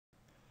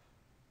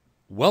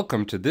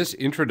Welcome to this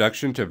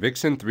Introduction to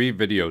Vixen 3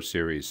 video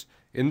series.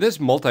 In this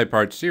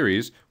multi-part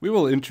series, we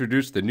will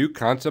introduce the new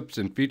concepts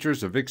and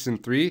features of Vixen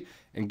 3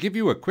 and give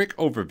you a quick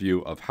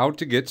overview of how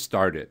to get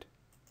started.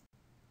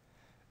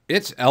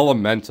 It's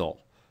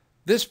elemental.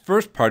 This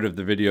first part of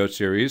the video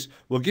series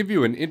will give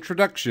you an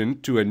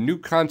introduction to a new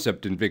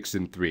concept in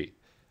Vixen 3,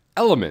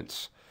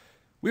 elements.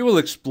 We will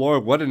explore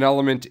what an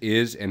element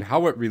is and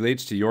how it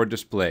relates to your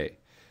display.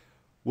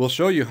 We'll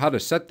show you how to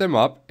set them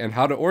up and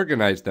how to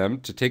organize them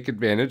to take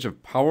advantage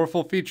of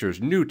powerful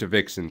features new to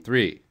Vixen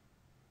 3.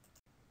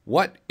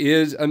 What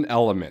is an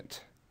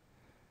element?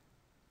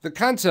 The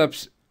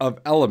concept of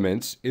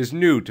elements is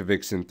new to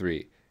Vixen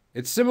 3.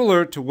 It's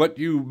similar to what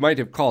you might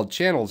have called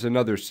channels in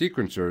other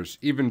sequencers,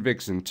 even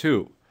Vixen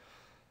 2.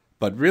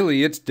 But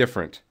really it's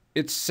different.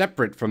 It's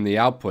separate from the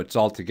outputs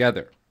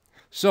altogether.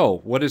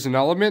 So, what is an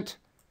element?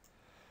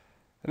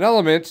 An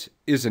element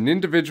is an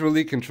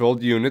individually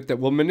controlled unit that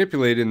will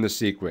manipulate in the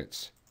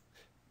sequence.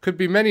 Could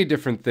be many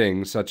different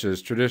things, such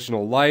as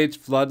traditional lights,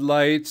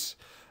 floodlights,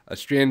 a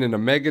strand in a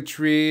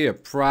megatree, a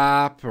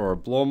prop, or a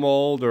blow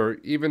mold, or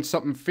even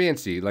something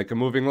fancy like a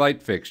moving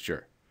light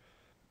fixture.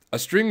 A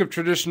string of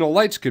traditional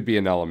lights could be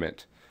an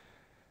element.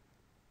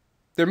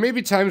 There may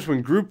be times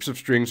when groups of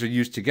strings are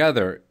used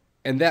together,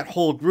 and that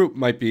whole group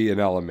might be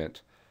an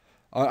element.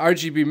 An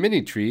RGB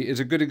mini tree is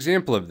a good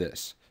example of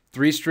this.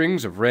 3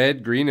 strings of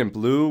red, green, and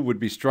blue would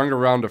be strung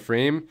around a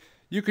frame.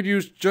 You could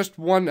use just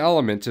one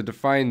element to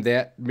define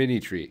that mini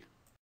tree.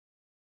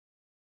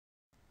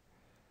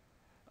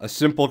 A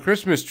simple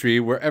Christmas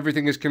tree where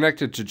everything is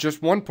connected to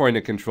just one point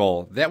of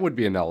control, that would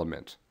be an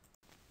element.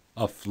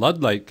 A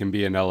floodlight can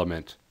be an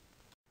element.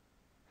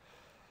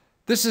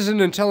 This is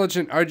an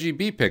intelligent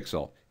RGB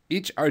pixel.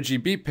 Each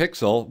RGB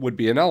pixel would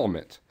be an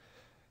element.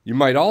 You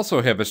might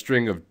also have a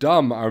string of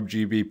dumb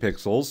RGB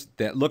pixels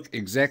that look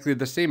exactly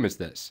the same as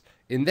this.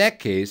 In that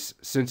case,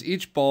 since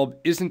each bulb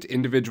isn't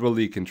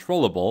individually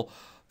controllable,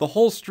 the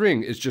whole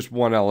string is just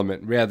one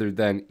element rather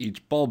than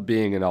each bulb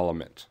being an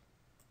element.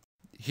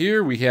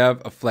 Here we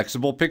have a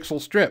flexible pixel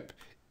strip.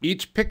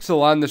 Each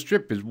pixel on the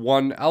strip is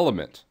one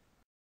element.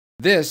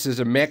 This is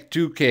a Mac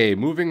 2K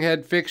moving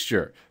head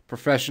fixture,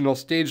 professional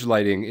stage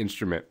lighting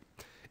instrument.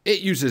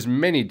 It uses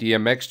many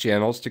DMX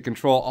channels to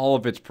control all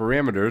of its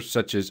parameters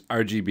such as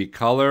RGB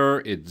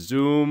color, its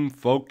zoom,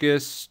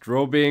 focus,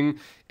 strobing,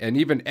 and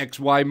even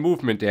XY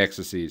movement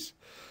axes.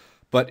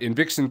 But in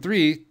Vixen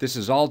 3, this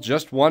is all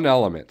just one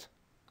element.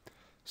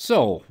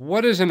 So,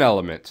 what is an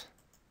element?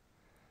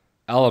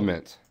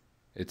 Element.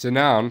 It's a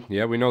noun.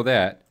 Yeah, we know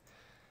that.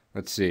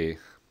 Let's see.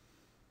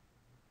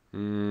 I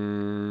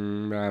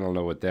don't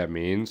know what that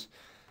means.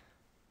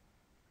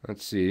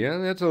 Let's see. Yeah,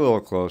 that's a little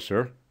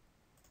closer.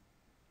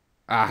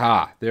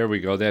 Aha, there we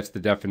go. That's the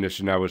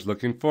definition I was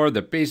looking for.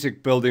 The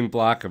basic building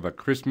block of a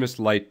Christmas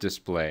light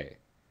display.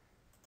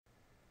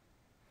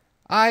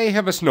 I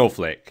have a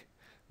snowflake.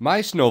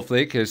 My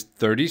snowflake has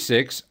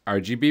 36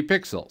 RGB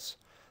pixels.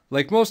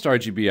 Like most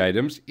RGB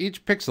items,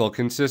 each pixel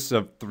consists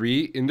of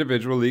 3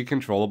 individually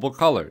controllable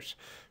colors,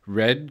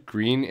 red,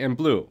 green, and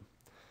blue.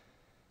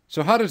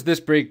 So how does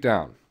this break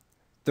down?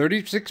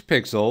 36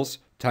 pixels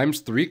times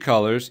 3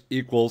 colors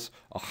equals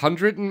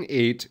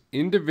 108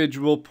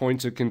 individual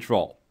points of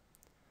control.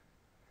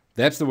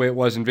 That's the way it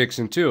was in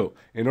Vixen 2.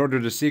 In order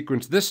to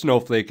sequence this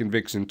snowflake in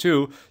Vixen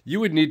 2, you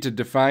would need to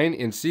define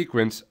and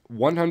sequence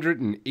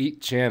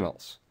 108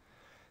 channels.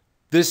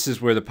 This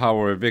is where the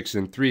power of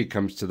Vixen 3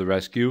 comes to the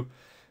rescue.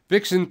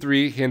 Vixen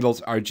 3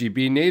 handles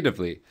RGB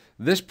natively.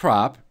 This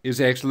prop is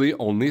actually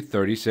only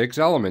 36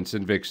 elements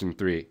in Vixen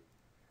 3.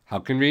 How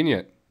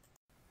convenient.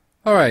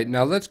 Alright,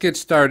 now let's get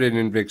started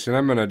in Vixen.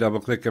 I'm going to double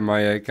click on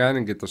my icon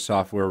and get the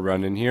software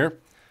running here.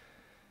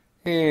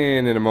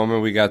 And in a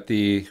moment we got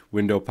the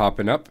window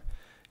popping up.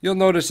 You'll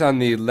notice on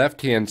the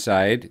left hand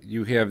side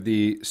you have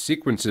the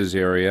sequences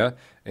area,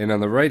 and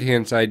on the right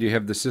hand side you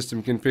have the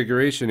system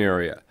configuration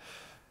area.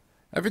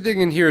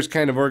 Everything in here is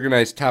kind of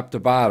organized top to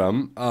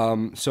bottom.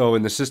 So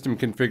in the system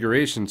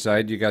configuration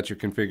side you got your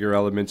configure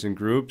elements and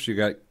groups, you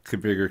got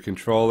configure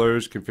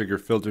controllers, configure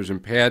filters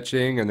and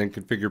patching, and then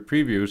configure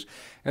previews.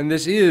 And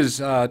this is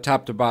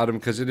top to bottom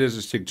because it is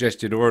a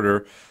suggested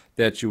order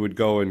that you would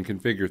go and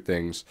configure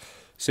things.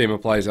 Same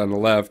applies on the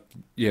left.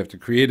 You have to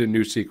create a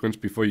new sequence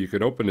before you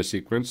could open a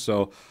sequence,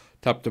 so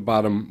top to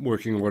bottom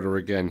working order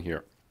again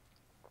here.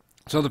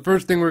 So the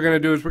first thing we're going to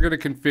do is we're going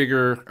to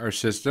configure our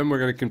system. We're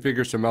going to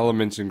configure some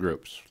elements and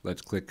groups.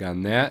 Let's click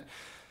on that.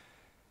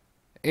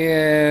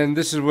 And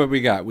this is what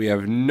we got. We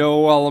have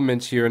no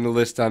elements here in the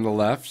list on the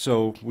left,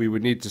 so we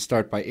would need to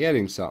start by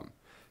adding some.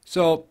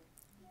 So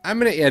I'm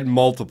going to add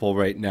multiple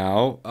right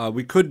now.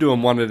 We could do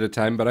them one at a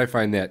time, but I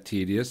find that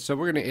tedious, so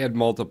we're going to add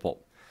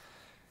multiple.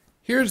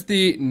 Here's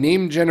the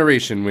name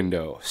generation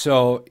window.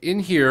 So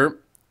in here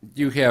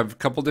you have a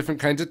couple different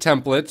kinds of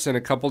templates and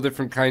a couple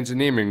different kinds of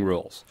naming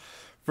rules.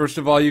 First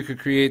of all, you could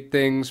create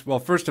things. Well,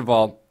 first of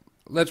all,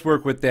 let's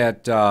work with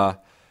that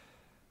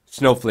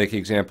snowflake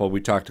example we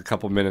talked a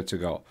couple minutes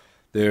ago.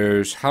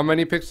 There's how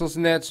many pixels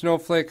in that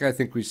snowflake? I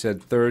think we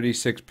said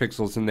 36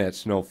 pixels in that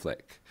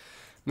snowflake.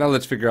 Now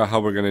let's figure out how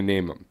we're going to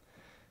name them.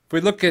 If we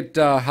look at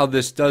how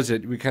this does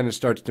it, we kind of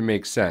starts to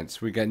make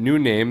sense. We got new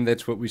name,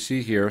 that's what we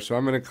see here. So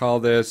I'm going to call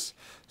this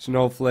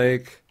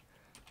snowflake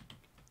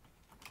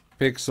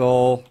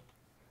pixel,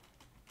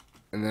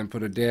 and then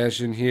put a dash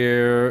in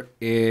here.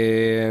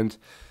 And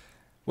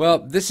well,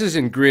 this is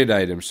in grid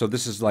items, so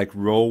this is like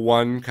row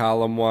 1,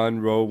 column 1,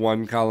 row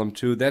 1, column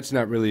 2. That's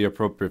not really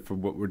appropriate for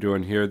what we're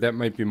doing here. That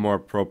might be more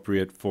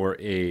appropriate for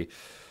a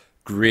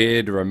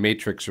grid or a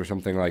matrix or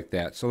something like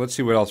that. So let's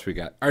see what else we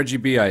got.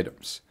 RGB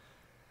items.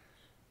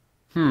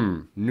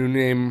 New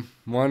name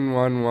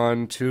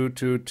 111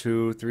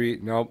 222 3.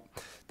 Nope.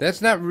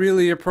 That's not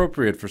really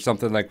appropriate for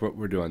something like what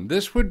we're doing.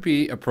 This would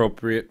be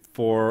appropriate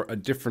for a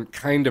different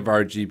kind of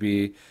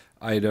RGB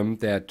item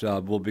that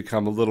will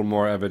become a little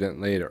more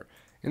evident later.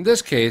 In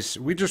this case,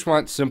 we just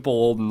want simple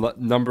old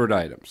numbered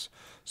items.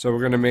 So we're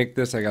going to make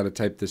this, I got to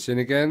type this in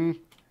again.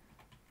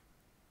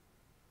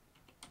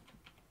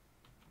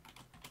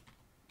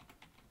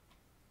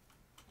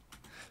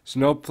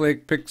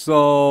 Snowflake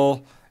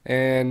pixel,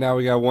 and now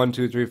we got 1,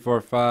 2, 3, 4,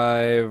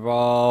 5,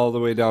 all the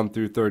way down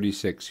through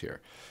 36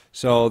 here.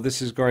 So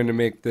this is going to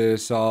make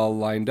this all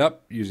lined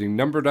up using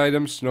numbered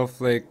items,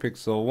 snowflake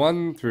pixel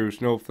 1 through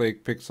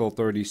snowflake pixel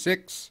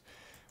 36.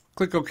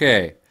 Click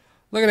OK.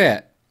 Look at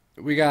that.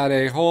 We got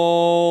a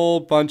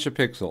whole bunch of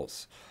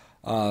pixels.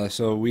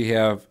 So we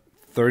have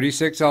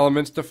 36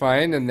 elements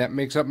defined, and that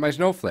makes up my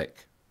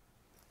snowflake.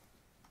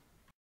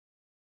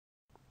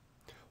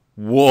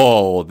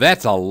 Whoa,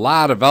 that's a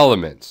lot of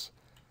elements.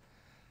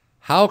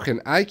 How can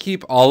I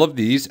keep all of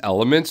these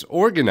elements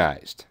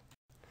organized?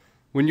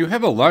 When you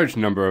have a large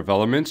number of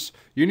elements,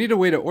 you need a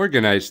way to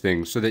organize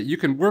things so that you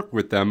can work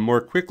with them more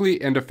quickly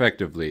and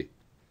effectively.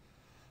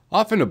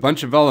 Often a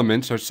bunch of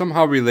elements are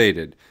somehow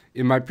related.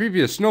 In my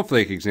previous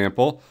snowflake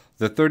example,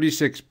 the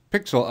 36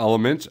 pixel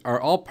elements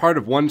are all part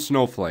of one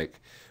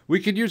snowflake.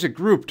 We could use a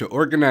group to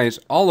organize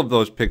all of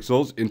those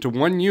pixels into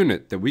one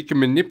unit that we can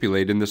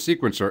manipulate in the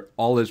sequencer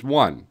all as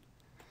one.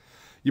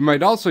 You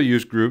might also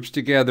use groups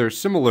to gather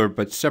similar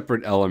but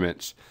separate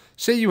elements.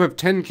 Say you have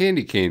 10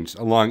 candy canes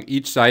along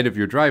each side of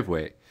your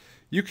driveway.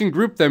 You can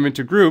group them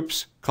into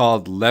groups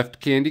called left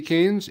candy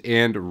canes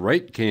and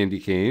right candy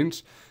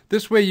canes.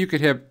 This way you could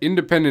have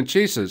independent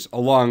chases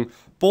along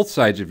both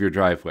sides of your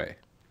driveway.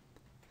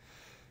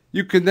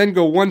 You can then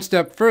go one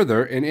step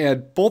further and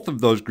add both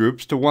of those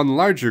groups to one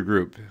larger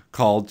group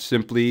called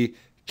simply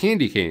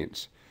candy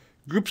canes.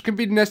 Groups can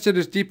be nested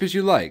as deep as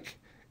you like.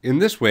 In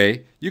this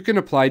way, you can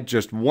apply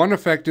just one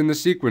effect in the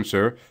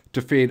sequencer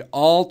to fade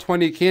all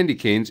 20 candy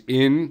canes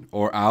in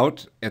or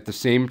out at the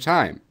same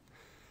time.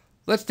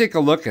 Let's take a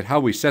look at how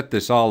we set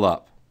this all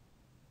up.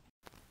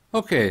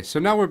 Okay, so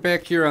now we're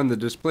back here on the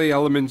Display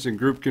Elements and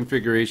Group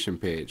Configuration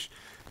page.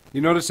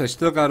 You notice I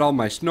still got all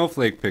my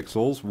snowflake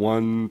pixels,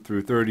 1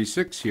 through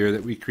 36 here,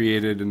 that we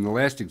created in the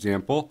last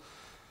example.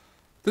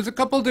 There's a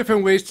couple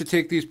different ways to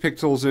take these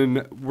pixels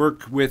and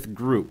work with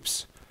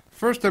groups.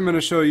 First, I'm going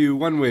to show you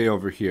one way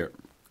over here.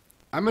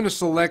 I'm going to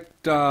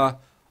select all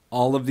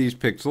of these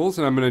pixels,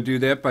 and I'm going to do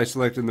that by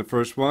selecting the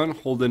first one,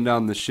 holding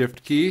down the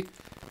Shift key,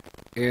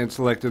 and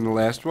selecting the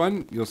last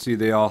one. You'll see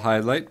they all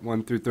highlight,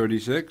 1 through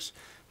 36.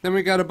 Then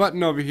we got a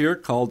button over here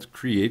called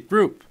Create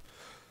Group.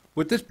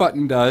 What this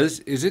button does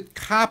is it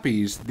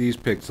copies these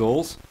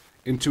pixels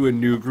into a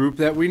new group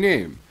that we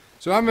name.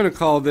 So I'm going to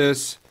call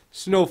this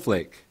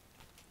Snowflake.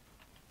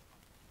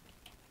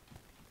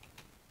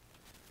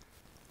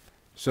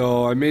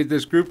 So I made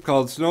this group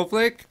called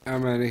Snowflake.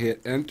 I'm going to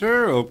hit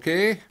enter,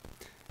 okay.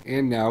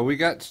 And now we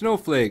got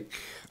Snowflake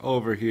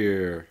over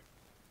here.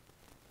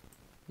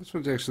 This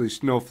one's actually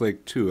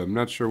Snowflake 2. I'm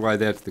not sure why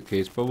that's the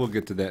case, but we'll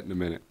get to that in a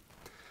minute.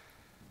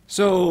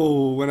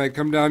 So when I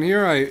come down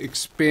here, I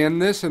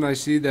expand this and I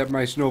see that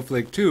my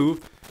Snowflake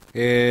 2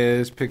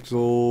 is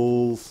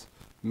pixels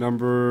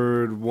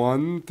numbered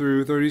 1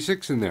 through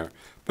 36 in there.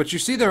 But you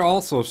see they're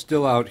also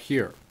still out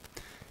here.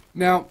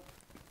 Now,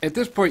 at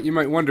this point, you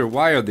might wonder,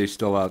 why are they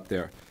still out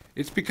there?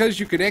 It's because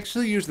you could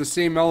actually use the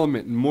same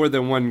element in more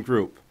than one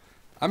group.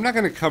 I'm not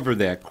going to cover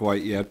that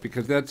quite yet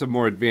because that's a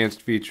more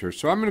advanced feature.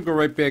 So I'm going to go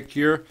right back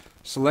here,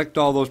 select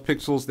all those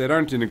pixels that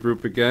aren't in a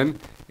group again,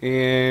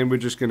 and we're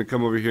just going to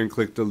come over here and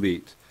click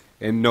delete.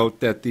 And note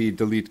that the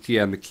delete key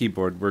on the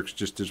keyboard works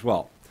just as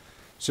well.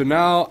 So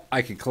now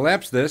I can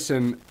collapse this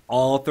and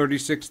all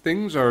 36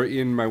 things are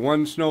in my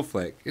one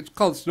snowflake. It's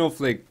called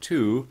Snowflake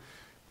 2.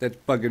 That's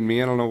bugging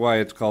me. I don't know why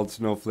it's called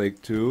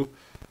Snowflake 2.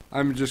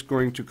 I'm just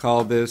going to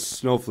call this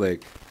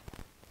Snowflake.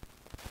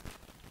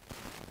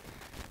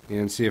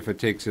 And see if it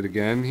takes it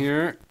again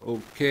here.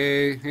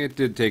 Okay, it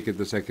did take it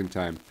the second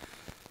time.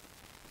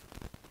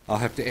 I'll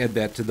have to add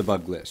that to the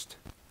bug list.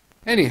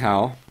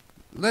 Anyhow,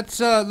 let's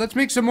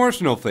make some more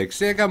snowflakes.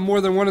 Say I got more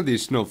than one of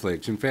these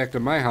snowflakes. In fact,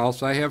 in my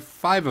house, I have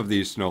 5 of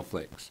these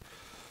snowflakes.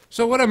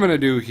 So what I'm going to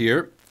do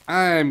here,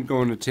 I'm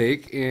going to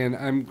take and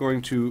I'm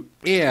going to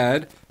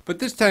add. But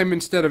this time,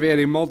 instead of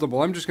adding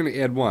multiple, I'm just going to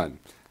add one.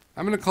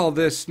 I'm going to call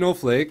this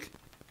Snowflake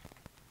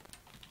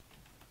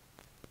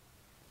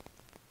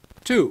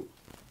 2.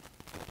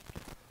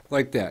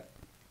 Like that.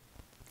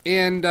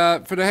 And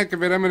for the heck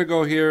of it, I'm going to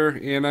go here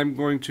and I'm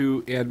going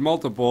to add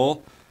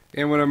multiple.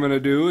 And what I'm going to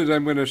do is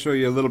I'm going to show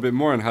you a little bit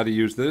more on how to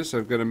use this.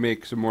 I'm going to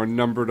make some more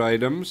numbered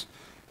items.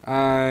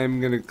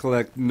 I'm going to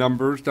collect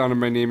numbers down in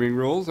my naming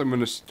rules. I'm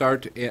going to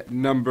start at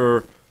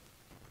number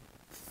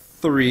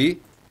 3.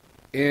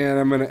 And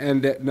I'm going to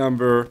end at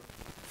number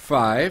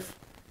 5.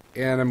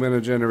 And I'm going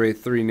to generate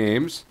 3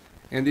 names.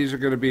 And these are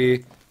going to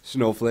be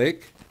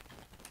Snowflake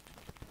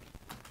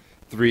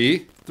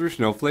 3 through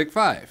Snowflake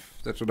 5.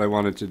 That's what I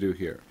wanted to do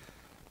here.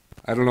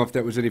 I don't know if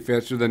that was any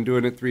faster than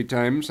doing it 3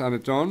 times on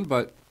its own,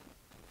 but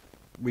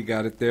we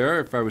got it there.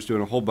 If I was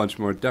doing a whole bunch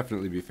more, it'd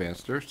definitely be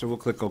faster. So we'll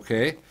click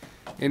OK.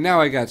 And now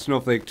I got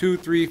Snowflake 2,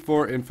 3,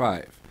 4, and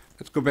 5.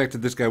 Let's go back to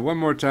this guy one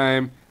more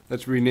time.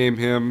 Let's rename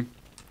him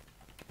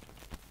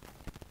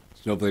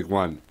Snowflake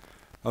 1.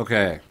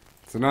 Okay,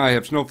 so now I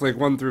have Snowflake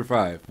 1 through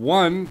 5.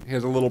 1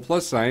 has a little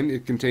plus sign.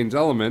 It contains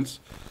elements.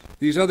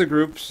 These other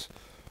groups,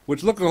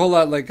 which look a whole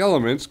lot like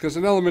elements, because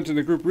an element and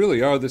a group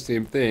really are the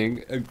same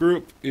thing. A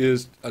group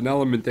is an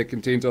element that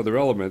contains other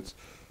elements.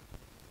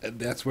 And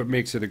that's what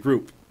makes it a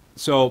group.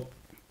 So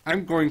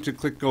I'm going to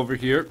click over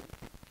here,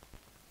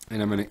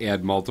 and I'm going to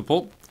add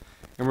multiple.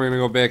 And we're going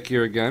to go back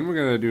here again. We're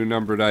going to do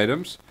numbered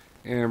items.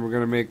 And we're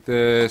going to make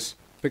this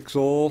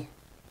pixel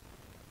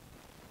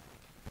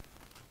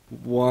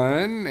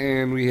 1,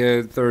 and we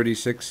had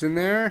 36 in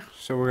there.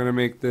 So we're going to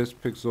make this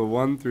pixel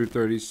 1 through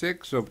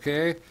 36.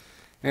 Okay.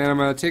 And I'm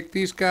going to take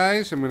these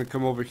guys, I'm going to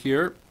come over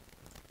here,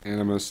 and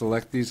I'm going to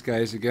select these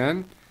guys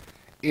again.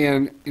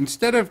 And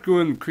instead of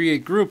going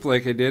create group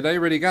like I did, I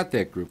already got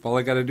that group. All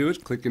I got to do is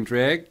click and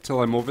drag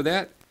till I'm over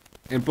that,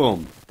 and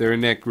boom, they're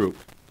in that group.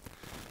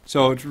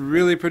 So it's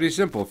really pretty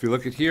simple. If you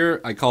look at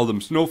here, I called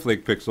them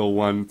Snowflake Pixel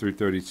 1 through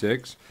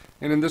 36.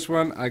 And in this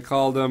one, I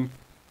called them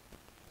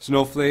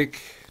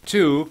Snowflake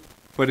 2,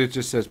 but it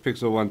just says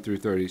Pixel 1 through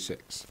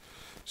 36.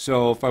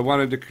 So if I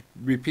wanted to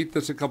repeat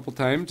this a couple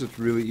times, it's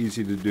really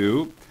easy to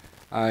do.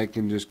 I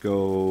can just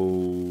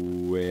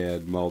go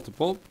add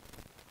multiple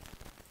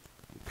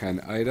kind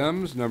of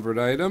items, numbered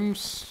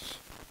items.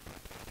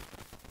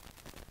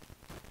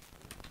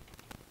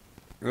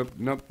 Oh,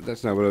 nope,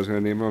 that's not what I was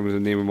going to name them. I'm going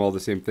to name them all the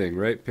same thing,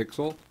 right?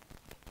 Pixel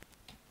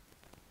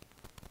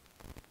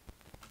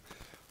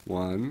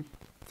 1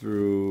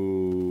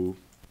 through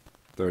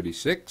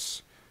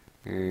 36.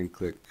 And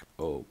click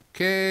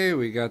OK.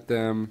 We got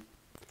them.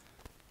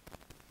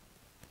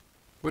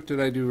 What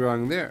did I do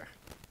wrong there?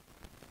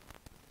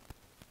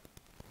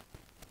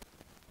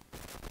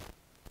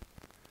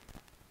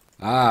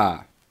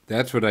 Ah,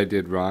 that's what I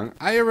did wrong.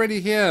 I already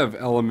have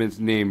elements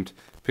named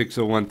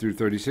pixel 1 through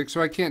 36,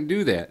 so I can't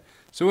do that.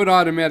 So it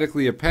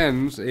automatically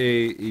appends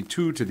a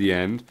 2 to the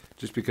end,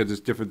 just because it's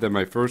different than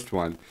my first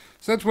one.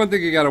 So that's one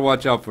thing you got to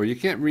watch out for. You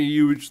can't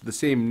reuse the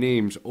same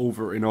names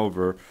over and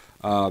over.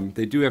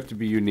 They do have to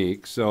be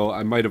unique, so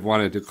I might have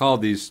wanted to call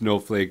these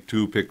Snowflake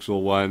 2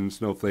 Pixel 1,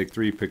 Snowflake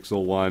 3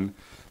 Pixel 1,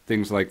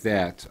 things like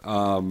that,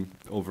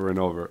 over and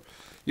over.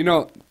 You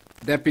know,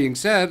 that being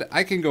said,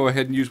 I can go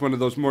ahead and use one of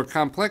those more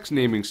complex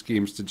naming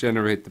schemes to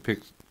generate the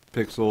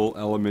pixel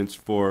elements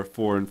for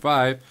 4 and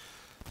 5.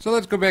 So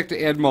let's go back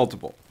to add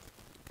multiple.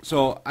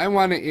 So I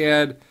want to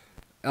add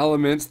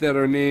elements that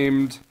are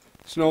named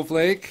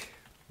Snowflake.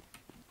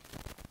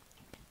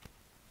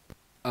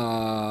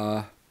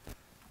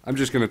 I'm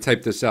just going to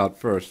type this out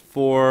first.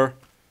 4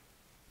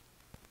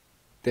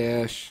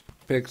 dash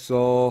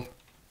pixel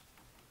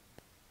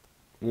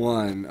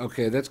 1.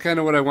 Okay, that's kind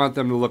of what I want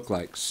them to look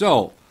like.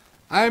 So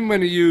I'm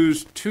going to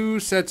use 2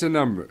 sets of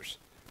numbers.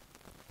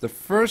 The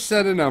first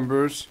set of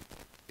numbers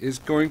is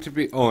going to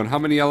be, and how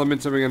many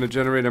elements am I going to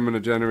generate? I'm going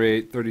to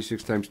generate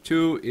 36 times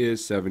 2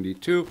 is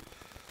 72.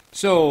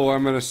 So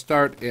I'm going to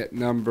start at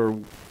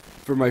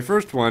for my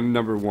first one,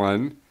 number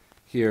 1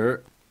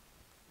 here,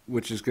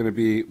 which is going to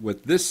be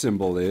what this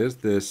symbol is,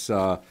 this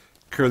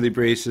curly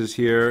braces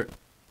here,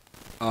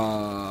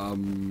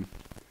 number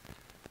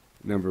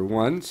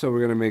 1. So we're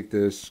going to make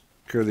this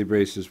curly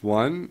braces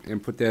 1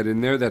 and put that in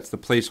there. That's the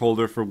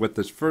placeholder for what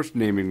this first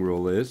naming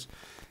rule is.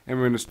 And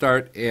we're going to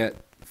start at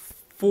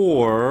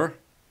 4.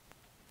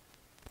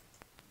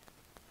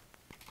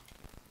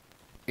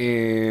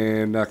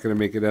 And not going to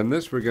make it end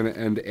this. We're going to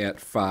end at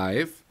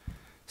 5.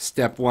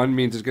 Step 1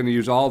 means it's going to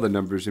use all the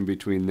numbers in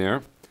between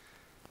there.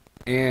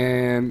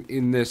 And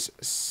in this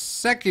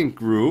second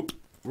group,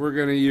 we're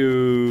going to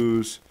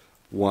use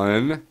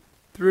 1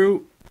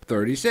 through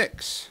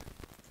 36.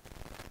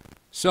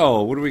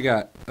 So, what do we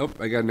got? Oh,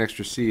 I got an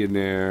extra C in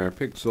there.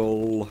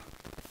 Pixel.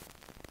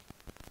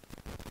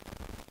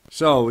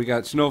 So, we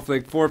got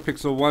Snowflake 4,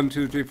 Pixel 1,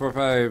 2, 3, 4,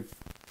 5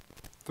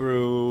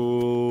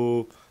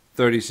 through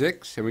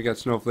 36. And we got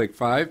Snowflake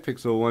 5,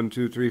 Pixel 1,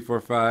 2, 3,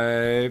 4,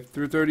 5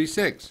 through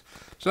 36.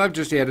 So, I've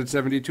just added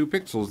 72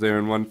 pixels there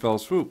in one fell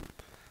swoop.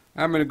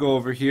 I'm going to go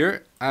over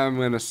here. I'm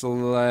going to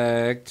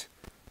select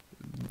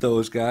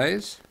those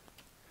guys.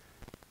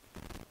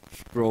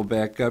 Scroll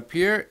back up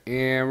here,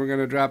 and we're going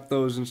to drop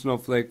those in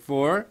Snowflake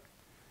 4.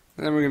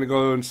 And then we're going to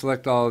go and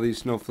select all of these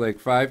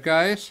Snowflake 5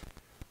 guys.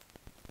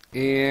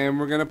 And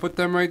we're going to put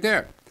them right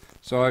there.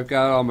 So I've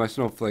got all my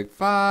snowflake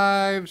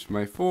 5s,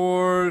 my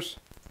 4s,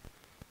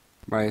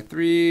 my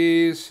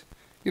 3s.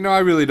 You know, I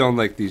really don't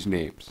like these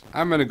names.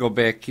 I'm going to go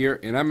back here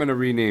and I'm going to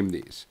rename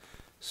these.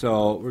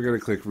 So we're going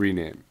to click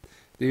rename.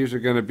 These are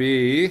going to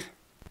be,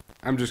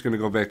 I'm just going to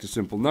go back to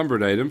simple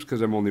numbered items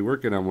because I'm only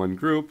working on one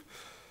group.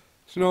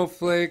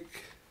 Snowflake.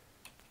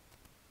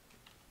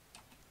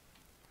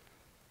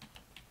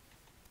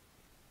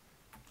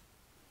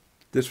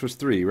 This was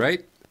 3,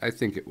 right? I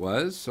think it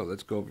was. So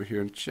let's go over here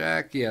and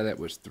check. Yeah, that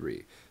was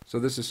 3. So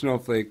this is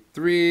snowflake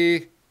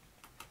 3,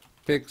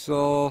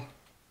 pixel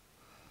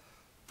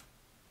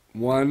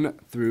 1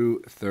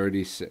 through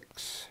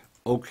 36.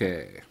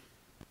 Okay.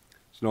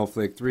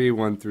 Snowflake 3,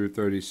 1 through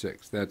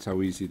 36. That's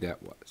how easy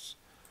that was.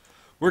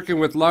 Working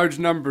with large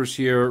numbers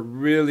here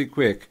really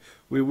quick.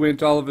 We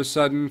went all of a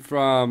sudden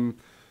from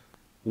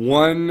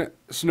one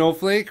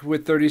snowflake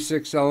with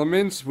 36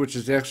 elements, which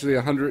is actually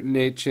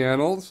 108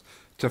 channels,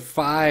 to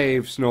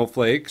 5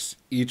 snowflakes,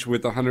 each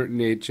with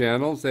 108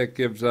 channels. That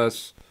gives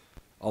us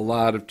a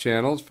lot of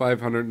channels,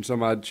 500 and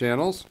some odd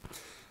channels,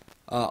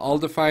 all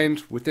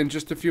defined within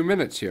just a few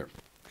minutes here.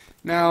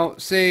 Now,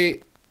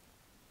 say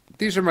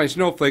these are my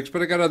snowflakes,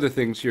 but I got other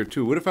things here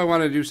too. What if I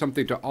want to do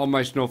something to all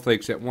my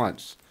snowflakes at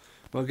once?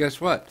 Well,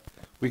 guess what?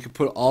 We could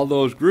put all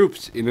those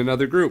groups in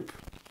another group.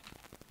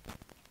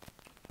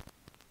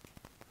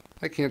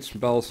 I can't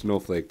spell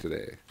snowflake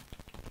today.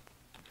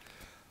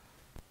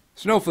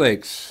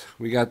 Snowflakes,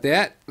 we got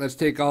that. Let's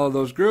take all of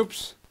those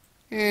groups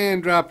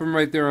and drop them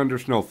right there under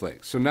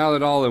snowflakes. So now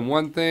that all in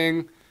one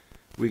thing,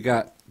 we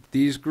got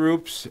these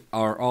groups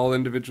are all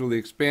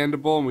individually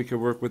expandable and we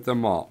can work with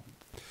them all.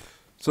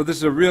 So this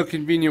is a real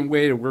convenient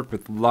way to work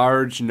with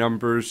large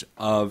numbers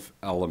of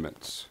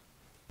elements.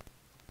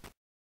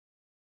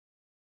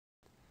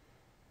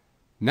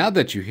 Now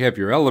that you have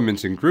your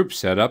elements and groups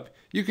set up,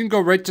 you can go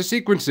right to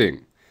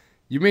sequencing.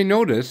 You may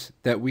notice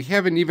that we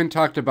haven't even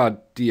talked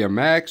about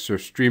DMX or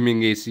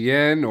streaming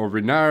ACN or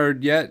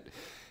Renard yet.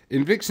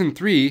 In Vixen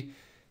 3,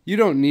 you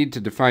don't need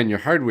to define your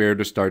hardware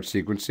to start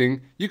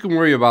sequencing. You can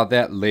worry about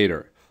that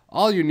later.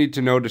 All you need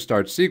to know to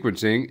start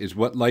sequencing is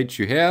what lights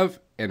you have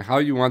and how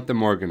you want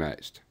them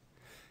organized.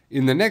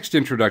 In the next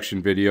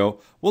introduction video,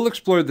 we'll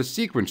explore the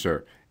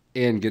sequencer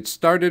and get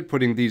started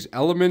putting these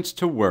elements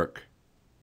to work.